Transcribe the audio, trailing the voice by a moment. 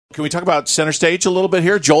Can we talk about Center Stage a little bit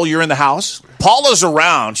here? Joel, you're in the house. Paula's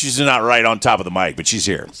around. She's not right on top of the mic, but she's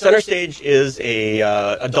here. Center Stage is a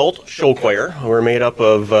adult show choir. We're made up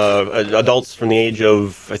of adults from the age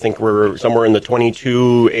of, I think we're somewhere in the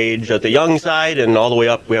 22 age at the young side, and all the way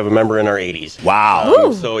up, we have a member in our 80s.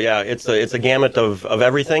 Wow. So yeah, it's a gamut of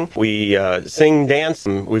everything. We sing, dance.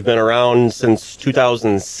 We've been around since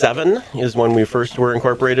 2007 is when we first were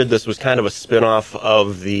incorporated. This was kind of a spin-off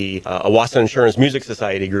of the Owasso Insurance Music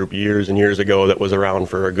Society group years and years ago that was around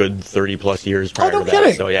for a good 30 plus years prior to that.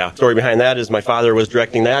 Kidding. So yeah, story behind that is my father was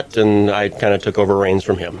directing that, and I kind of took over reins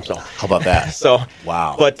from him. So how about that? So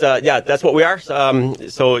wow. But yeah, that's what we are.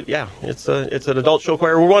 So yeah, it's an adult show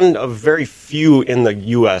choir. We're one of very few in the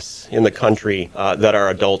U.S. in the country that are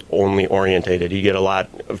adult only orientated. You get a lot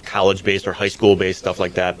of college based or high school based stuff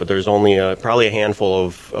like that, but there's only probably a handful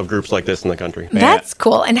of groups like this in the country. That's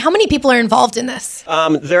cool. And how many people are involved in this?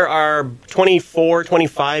 There are 24,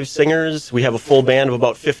 25 singers. We have a full band of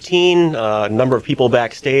about 15, a number of people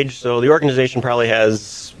backstage. So the organization probably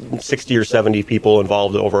has 60 or 70 people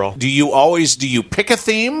involved overall. Do you pick a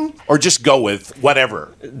theme or just go with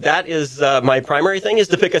whatever? That is my primary thing is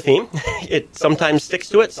to pick a theme. It sometimes sticks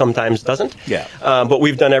to it, sometimes doesn't. Yeah. But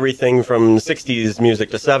we've done everything from 60s music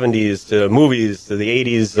to 70s to movies to the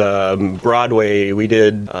 80s, Broadway. We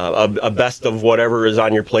did a best of whatever is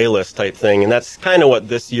on your playlist type thing. And that's kind of what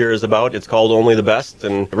this year is about. It's called Only the Best.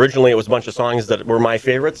 And originally it was a bunch of songs that were my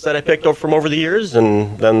favorites that I picked up from over the years.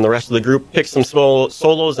 And then the rest of the group picked some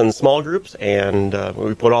solos and small groups. And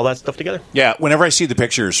we put all that stuff together. Yeah. Whenever I see the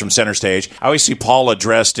pictures from Center Stage, I always see Paula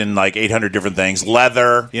dressed in like 800 different things.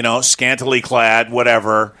 Leather, scantily clad,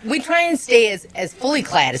 whatever. We try and stay as fully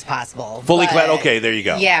clad as possible. Fully clad? Okay, there you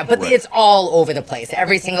go. Yeah, but Right. It's all over the place.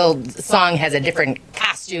 Every single song has a different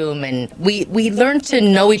costume, and we learn to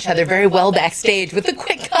know each other very well backstage with the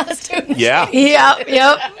quick costumes. Yeah.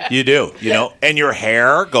 Yep. You do, and your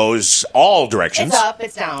hair goes all directions. It's up,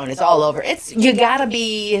 it's down, it's all over. You gotta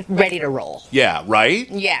be ready to roll. Yeah, right?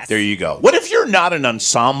 Yes. There you go. What if you're not an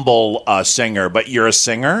ensemble singer, but you're a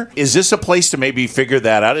singer? Is this a place to maybe figure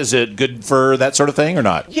that out? Is it good for that sort of thing or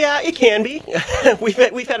not? Yeah, it can be.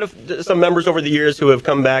 We've had some members over the years who have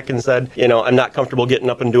come back and said, I'm not comfortable getting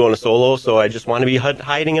up and doing a solo, so I just want to be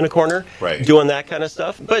hiding in a corner, right, doing that kind of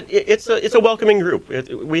stuff. But it's a welcoming group.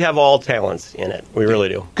 We have all talents in it. We really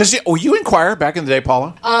do. Because were you in choir back in the day,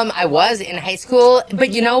 Paula? I was in high school, but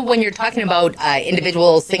when you're talking about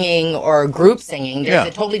individual singing or group singing, there's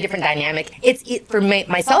a totally different dynamic. For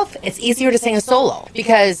myself, it's easier to sing a solo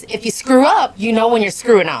because if you screw up, when you're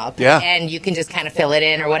screwing up, and you can just kind of fill it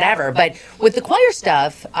in or whatever. But with the choir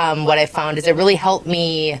stuff, what I found is it really helped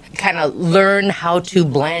me kind of learn how to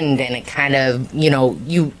blend, and it kind of,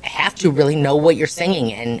 you have to really know what you're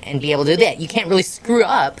singing and be able to do that. You can't really screw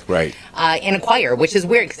up right in a choir, which is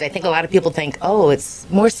weird because I think a lot of people think, oh, it's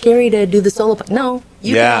more scary to do the solo. No,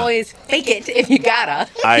 you can always fake it if you gotta.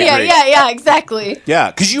 I agree. Yeah, exactly.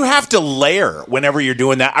 Yeah, because you have to layer whenever you're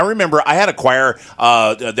doing that. I remember I had a choir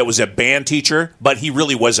that was a band teacher, but he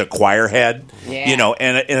really was a choir head. Yeah.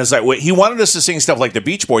 And it's like he wanted us to sing stuff like the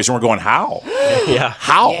Beach Boys, and we're going, how? Yeah.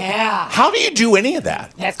 How? Yeah. How do you do any of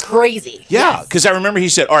that? That's crazy. Yeah, because I remember he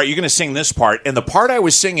said, all right, you're going to sing this part. And the part I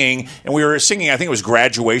was singing, and we were singing, I think it was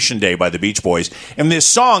Graduation Day by the Beach Boys. And this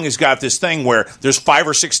song has got this thing where there's 5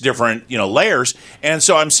 or 6 different, layers. And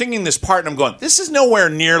so I'm singing this part, and I'm going, this is nowhere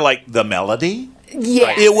near like the melody.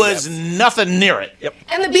 Yeah. It was nothing near it. Yep.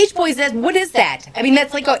 And the Beach Boys, what is that? I mean,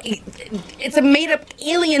 that's like it's a made-up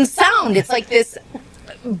alien sound. It's like this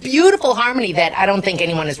beautiful harmony that I don't think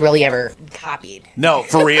anyone has really ever copied. No,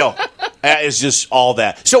 for real. It's just all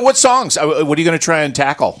that. So what songs, what are you going to try and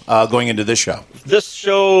tackle going into this show? This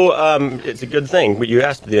show, it's a good thing you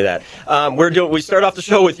asked to do that. We start off the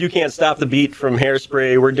show with You Can't Stop the Beat from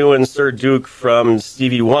Hairspray. We're doing Sir Duke from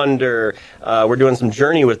Stevie Wonder. We're doing some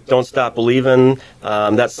Journey with Don't Stop Believin'.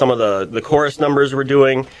 That's some of the chorus numbers we're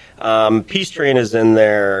doing. Peace Train is in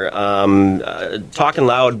there. Talking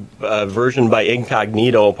Loud version by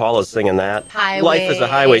Incognito. Paula's singing that. Highway. Life is a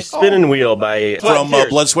Highway. Spinning Wheel by From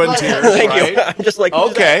Blood, Sweat, and Tears. Thank right? you. I'm just like,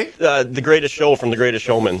 okay. The Greatest Show from The Greatest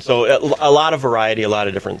Showman. So a lot of variety, a lot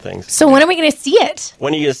of different things. So when are we going to see it?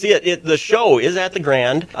 When are you going to see it? The show is at the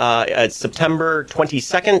Grand. It's September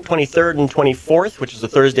 22nd, 23rd, and 24th, which is a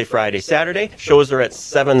Thursday, Friday, Saturday. Shows are at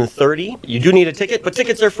 7:30. You do need a ticket, but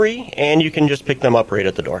tickets are free, and you can just pick them up right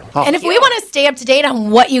at the door. And if we want to stay up to date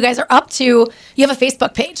on what you guys are up to, you have a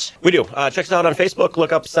Facebook page. We do. Check us out on Facebook.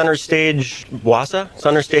 Look up Center Stage Wassa.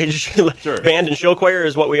 Center Stage Band and Show Choir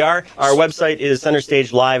is what we are. Our website is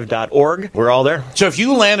centerstagelive.org. We're all there. So if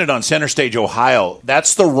you landed on Center Stage, Ohio,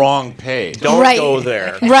 that's the wrong page. Don't Right. go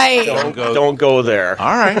there. Right. Don't go there.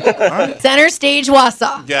 All right. Center Stage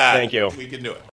Wausau. Yeah. Thank you. We can do it.